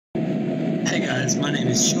Hey guys, my name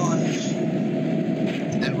is Sean,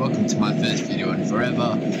 and welcome to my first video in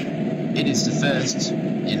forever. It is the first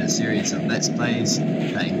in a series of Let's Plays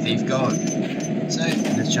playing Thief God. So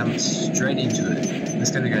let's jump straight into it.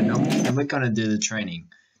 It's going to go normal, and we're going to do the training,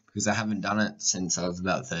 because I haven't done it since I was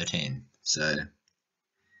about 13. So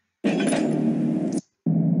let's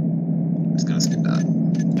go skip that.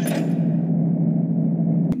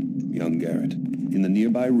 Young Garrett, in the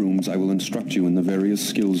nearby rooms I will instruct you in the various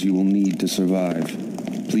skills you will need to survive.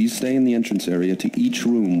 Please stay in the entrance area to each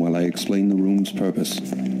room while I explain the room's purpose.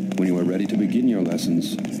 When you are ready to begin your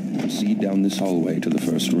lessons, proceed down this hallway to the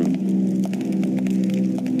first room.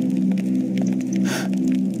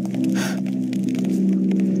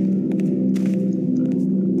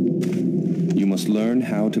 You must learn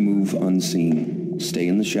how to move unseen. Stay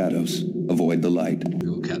in the shadows. Avoid the light.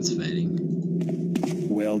 Your cat's fading.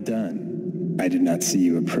 Well done. I did not see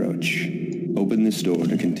you approach. Open this door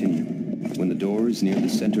to continue. When the door is near the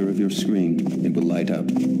center of your screen, it will light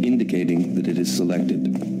up, indicating that it is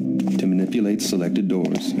selected. To manipulate selected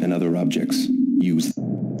doors and other objects, use them.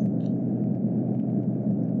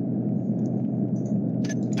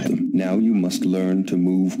 Now you must learn to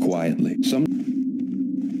move quietly.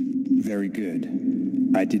 Very good.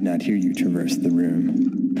 I did not hear you traverse the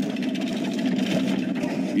room.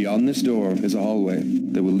 Beyond this door is a hallway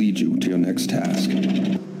that will lead you to your next task.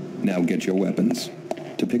 Now get your weapons.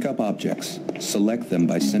 To pick up objects, select them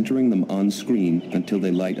by centering them on screen until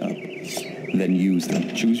they light up. Then use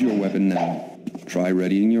them. Choose your weapon now. Try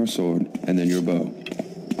readying your sword and then your bow.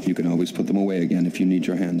 You can always put them away again if you need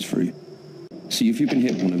your hands free. See if you can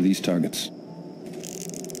hit one of these targets.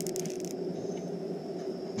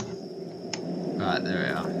 Alright, there we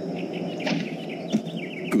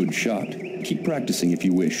are. Good shot. Keep practicing if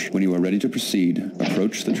you wish. When you are ready to proceed,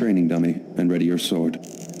 approach the training dummy and ready your sword.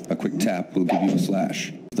 A quick tap will give you a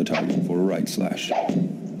slash, the target for a right slash.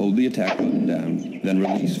 Hold the attack button down, then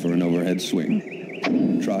release for an overhead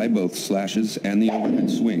swing. Try both slashes and the overhead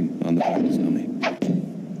swing on the practice dummy.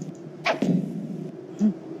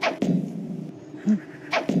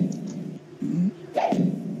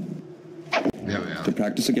 There we are. To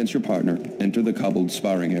practice against your partner, enter the cobbled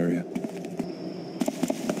sparring area.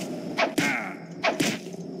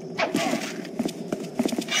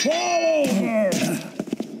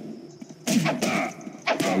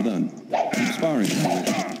 Well done. Keep sparring.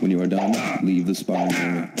 When you are done, leave the sparring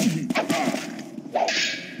area.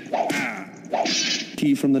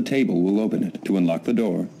 Key from the table will open it. To unlock the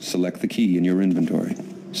door, select the key in your inventory.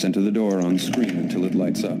 Center the door on screen until it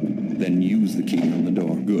lights up. Then use the key on the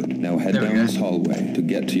door. Good. Now head down this hallway to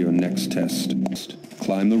get to your next test.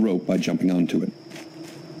 Climb the rope by jumping onto it.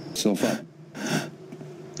 Self up.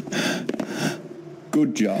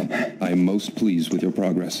 Good job. I am most pleased with your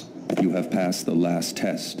progress. You have passed the last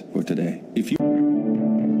test for today. If you...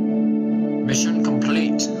 Mission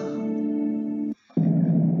complete.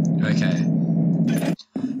 Okay.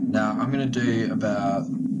 Now I'm gonna do about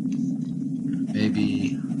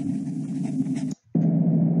maybe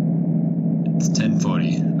it's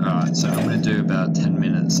 10:40. Alright, so I'm gonna do about 10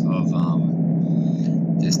 minutes of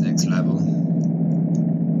this next level.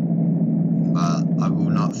 But I will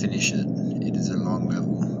not finish it. It is a long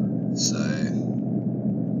level. So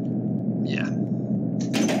yeah.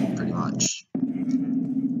 Pretty much.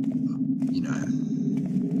 You know.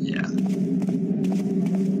 Yeah.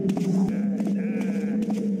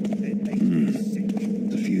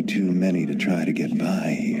 It's a few too many to try to get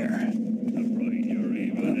by here.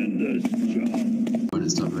 But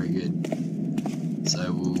it's not very good.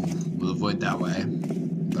 So we'll avoid that way.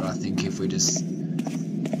 But I think if we just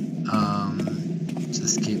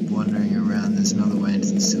keep wandering around, there's another way and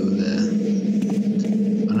it's still there.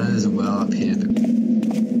 I know there's a well up here, but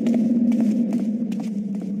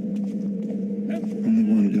Only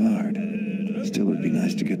one guard. Still, it'd be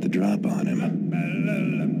nice to get the drop on him.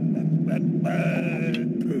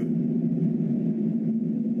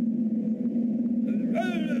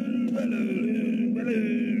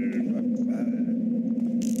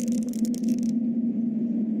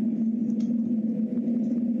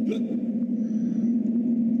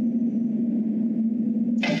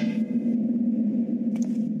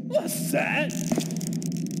 What's that?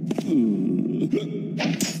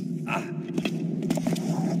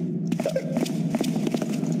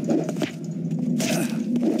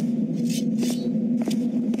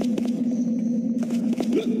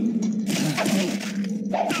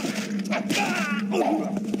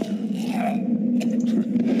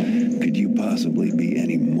 Could you possibly be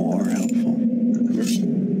any more helpful?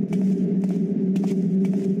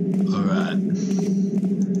 alright.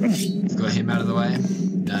 Got him out of the way.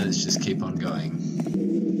 Now let's just keep on going.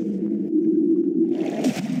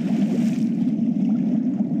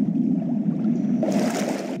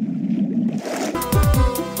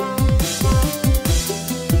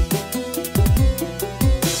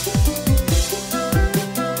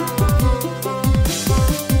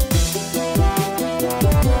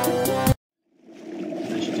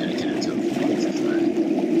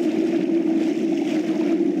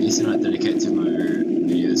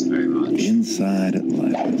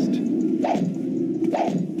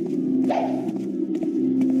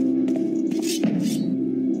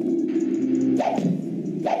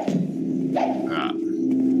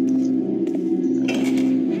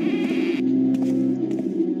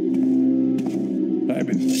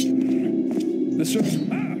 The surface.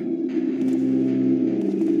 Ah!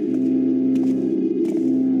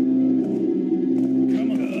 Come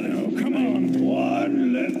on, oh, come on. One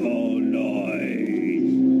little noise.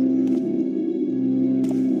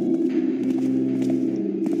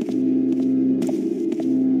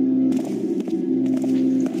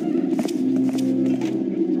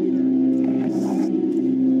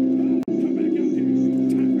 Come back out here, you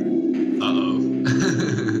tapper. Uh-oh.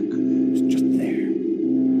 He's just there.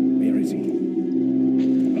 Where is he?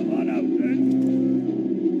 Come on out, then.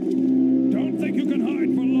 Don't think you can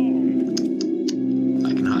hide for long. I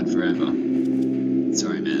can hide forever.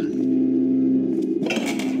 Sorry, man.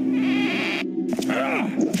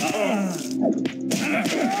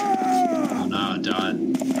 Oh no, I died.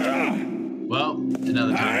 Well,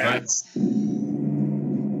 another time, folks.